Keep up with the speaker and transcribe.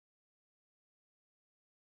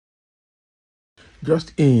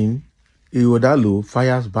Just in, Ighodalo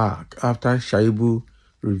fires back after Shaibu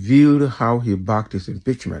revealed how he backed his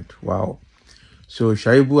impeachment. Wow. So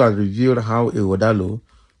Shaibu has revealed how Ighodalo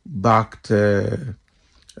backed Governor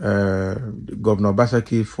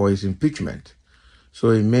Obaseki for his impeachment.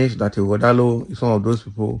 So it means that Ighodalo is one of those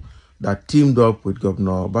people that teamed up with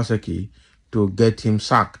Governor Obaseki to get him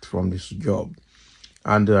sacked from this job.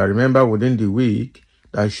 And I remember within the week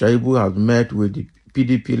that Shaibu has met with the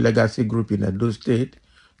PDP legacy group in Edo State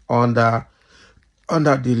under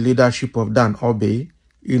the leadership of Dan Obe,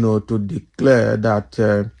 to declare that,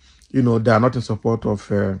 they are not in support of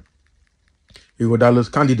Ighodalo's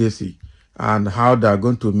candidacy and how they are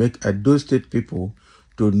going to make Edo State people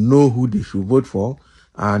to know who they should vote for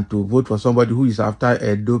and to vote for somebody who is after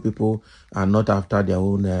Edo people and not after their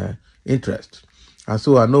own interest. And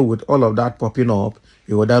so I know with all of that popping up,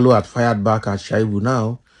 Ighodalo had fired back at Shaibu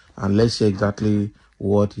now, and let's see exactly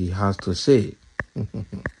what he has to say.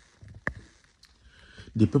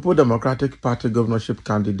 The People Democratic Party governorship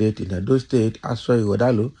candidate in Edo State,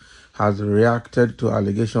 Ighodalo, has reacted to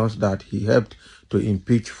allegations that he helped to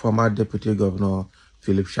impeach former Deputy Governor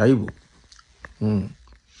Philip Shaibu.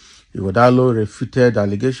 Ighodalo refuted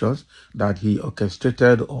allegations that he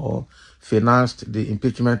orchestrated or financed the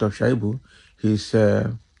impeachment of Shaibu. His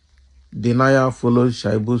denial follows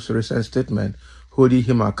Shaibu's recent statement holding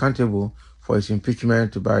him accountable for his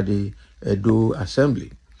impeachment by the Edo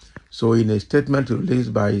Assembly. So in a statement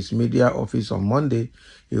released by his media office on Monday,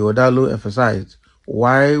 Ighodalo emphasized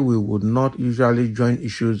why we would not usually join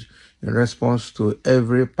issues in response to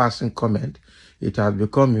every passing comment. It has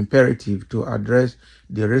become imperative to address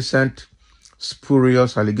the recent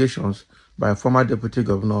spurious allegations by former Deputy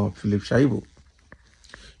Governor Philip Shaibu.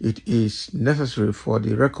 It is necessary for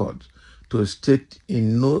the record to state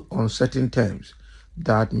in no uncertain terms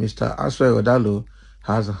that Mr. Ighodalo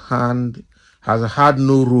has had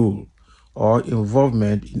no role or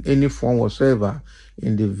involvement in any form whatsoever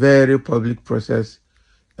in the very public process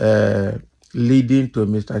leading to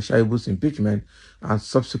Mr. Shaibu's impeachment and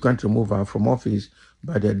subsequent removal from office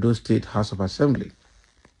by the Edo State House of Assembly.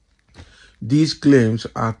 These claims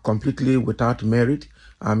are completely without merit,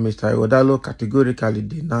 and Mr. Ighodalo categorically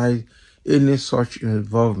denies any such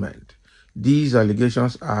involvement. These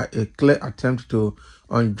allegations are a clear attempt to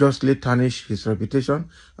unjustly tarnish his reputation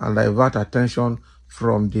and divert attention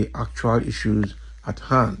from the actual issues at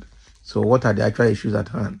hand. So what are the actual issues at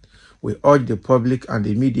hand? We urge the public and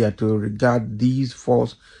the media to regard these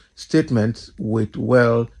false statements with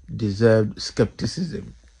well-deserved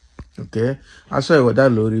skepticism. Okay,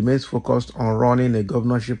 Ighodalo remains focused on running a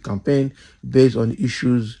governorship campaign based on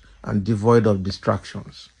issues and devoid of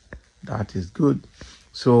distractions. That is good.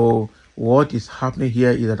 So what is happening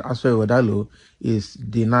here is that Ighodalo is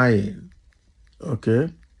denying,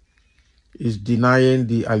 is denying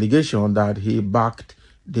the allegation that he backed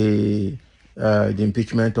the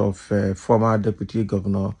impeachment of former Deputy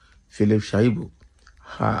Governor Philip Shaibu.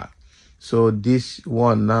 So this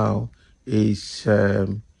one now is a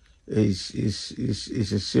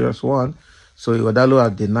serious one. So Ighodalo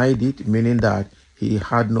has denied it, meaning that he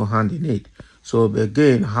had no hand in it. So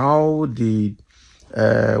again, how did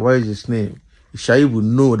what is his name? Shaibu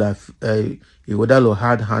know that Ighodalo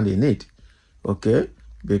had hand in it,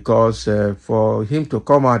 because for him to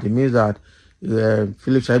come out, it means that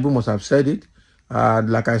Philip Shaibu must have said it.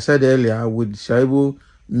 Like I said earlier, with Shaibu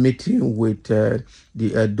meeting with the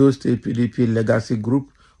Edo State PDP legacy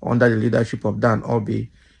group under the leadership of Dan Obe,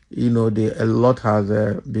 a lot has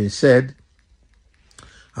been said.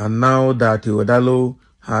 And now that Ighodalo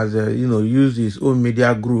has, used his own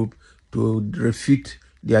media group to refute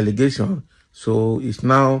the allegation, so it's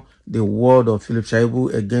now the word of Philip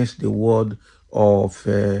Shaibu against the word of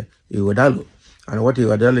Ighodalo. And what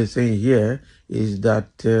Ighodalo is saying here is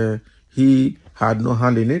that he had no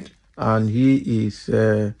hand in it, and he is,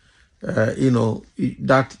 that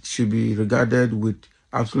should be regarded with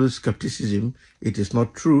absolute skepticism. It is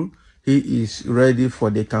not true. He is ready for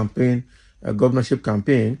the campaign, governorship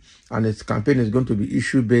campaign, and his campaign is going to be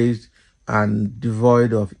issue-based and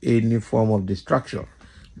devoid of any form of distraction.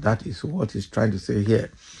 That is what he's trying to say here.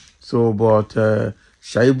 So, but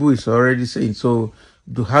Shaibu is already saying, so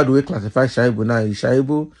how do we classify Shaibu now? Is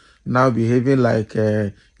Shaibu now behaving like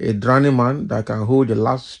a drowning man that can hold the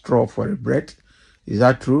last straw for a breath? Is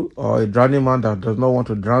that true? Or a drowning man that does not want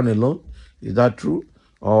to drown alone? Is that true?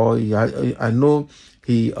 Or I know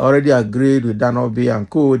he already agreed with Dan Obe and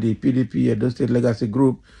co, the PDP Edo State Legacy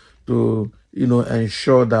Group, to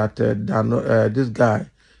ensure that this guy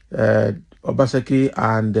Obaseki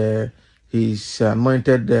and his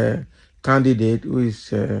anointed candidate, who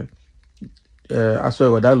is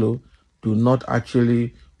Ighodalo, do not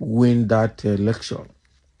actually win that election.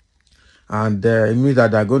 And it means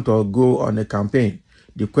that they're going to go on a campaign.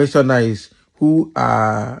 The question now is, who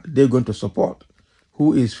are they going to support?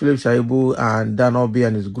 Who is Philip Shaibu and Dan Obi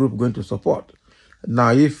and his group going to support?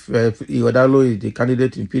 Now, if Ighodalo is the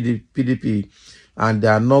candidate in PDP and they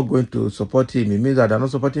are not going to support him, it means that they're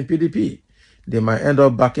not supporting PDP. They might end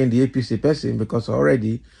up backing the APC person, because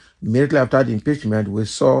already, immediately after the impeachment, we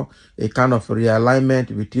saw a kind of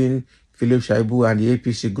realignment between Philip Shaibu and the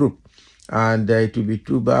APC group. And it will be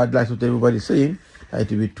too bad, that's what everybody's saying,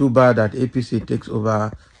 it will be too bad that APC takes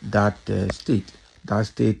over that state. That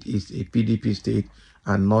state is a PDP state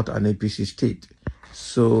and not an APC state.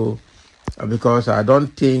 So, because I don't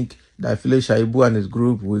think that Philip Shaibu and his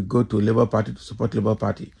group will go to Labour Party to support Labour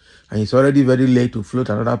Party. And it's already very late to float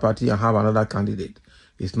another party and have another candidate.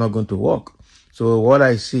 It's not going to work. So what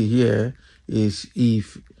I see here is,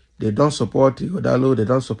 if they don't support Ighodalo, they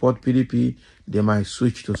don't support PDP, they might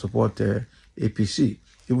switch to support APC.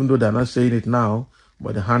 Even though they're not saying it now,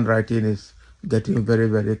 but the handwriting is getting very,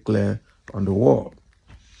 very clear on the wall.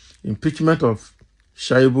 Impeachment of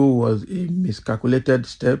Shaibu was a miscalculated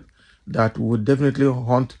step that would definitely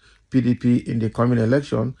haunt PDP in the coming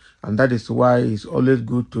election, and that is why it's always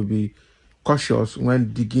good to be cautious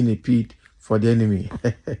when digging a pit for the enemy.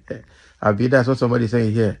 I mean, that's what somebody is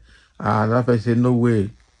saying here. And I say, no way.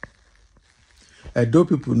 Though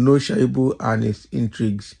people know Shaibu and his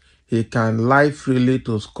intrigues, he can lie freely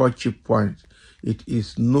to score cheap points. It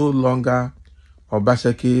is no longer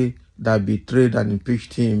Obaseki that betrayed and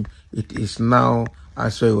impeached him. It is now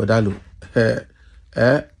Ighodalo.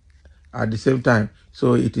 At the same time,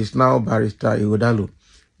 so it is now Barrister Ighodalo.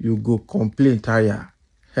 You go complain tire.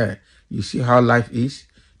 You see how life is?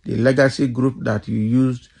 The legacy group that you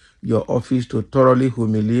used your office to thoroughly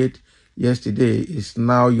humiliate yesterday is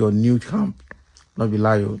now your new camp. Not be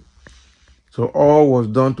liar. So all was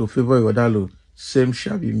done to favor Ighodalo. Same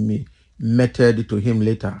shall be meted to him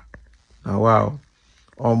later. Now wow.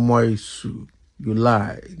 Omoisu, you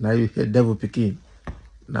lie. Now you hear devil picking.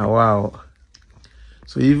 Now wow.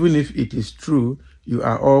 So even if it is true, you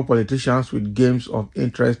are all politicians with games of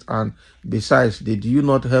interest, and besides, did you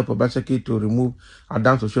not help Obaseki to remove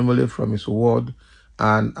Adams Oshomole from his ward?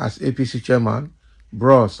 And as APC chairman,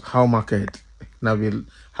 bros, how market? Nabil,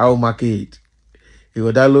 how market?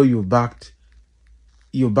 Ighodalo, you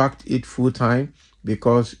backed it full time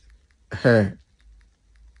because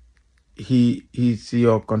he's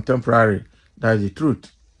your contemporary. That is the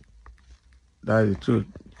truth. That is the truth.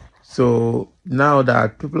 So now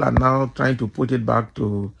that people are now trying to put it back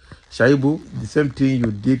to Shaibu, the same thing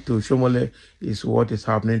you did to Shomole is what is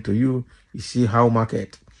happening to you. You see how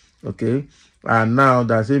market, okay? And now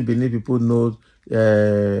that same Benin people know what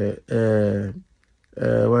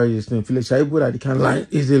is his name? Philip Shaibu, that they can lie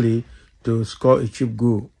easily to score a cheap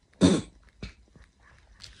goal.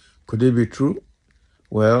 Could it be true?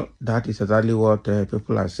 Well, that is exactly what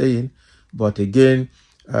people are saying. But again,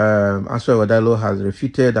 Ighodalo has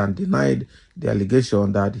refuted and denied the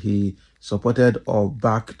allegation that he supported or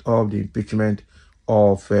backed up the impeachment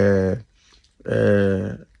of Philip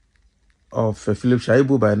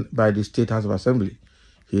Shaibu by the State House of Assembly.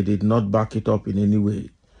 He did not back it up in any way.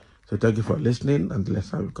 So thank you for listening, and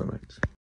let's have a comment.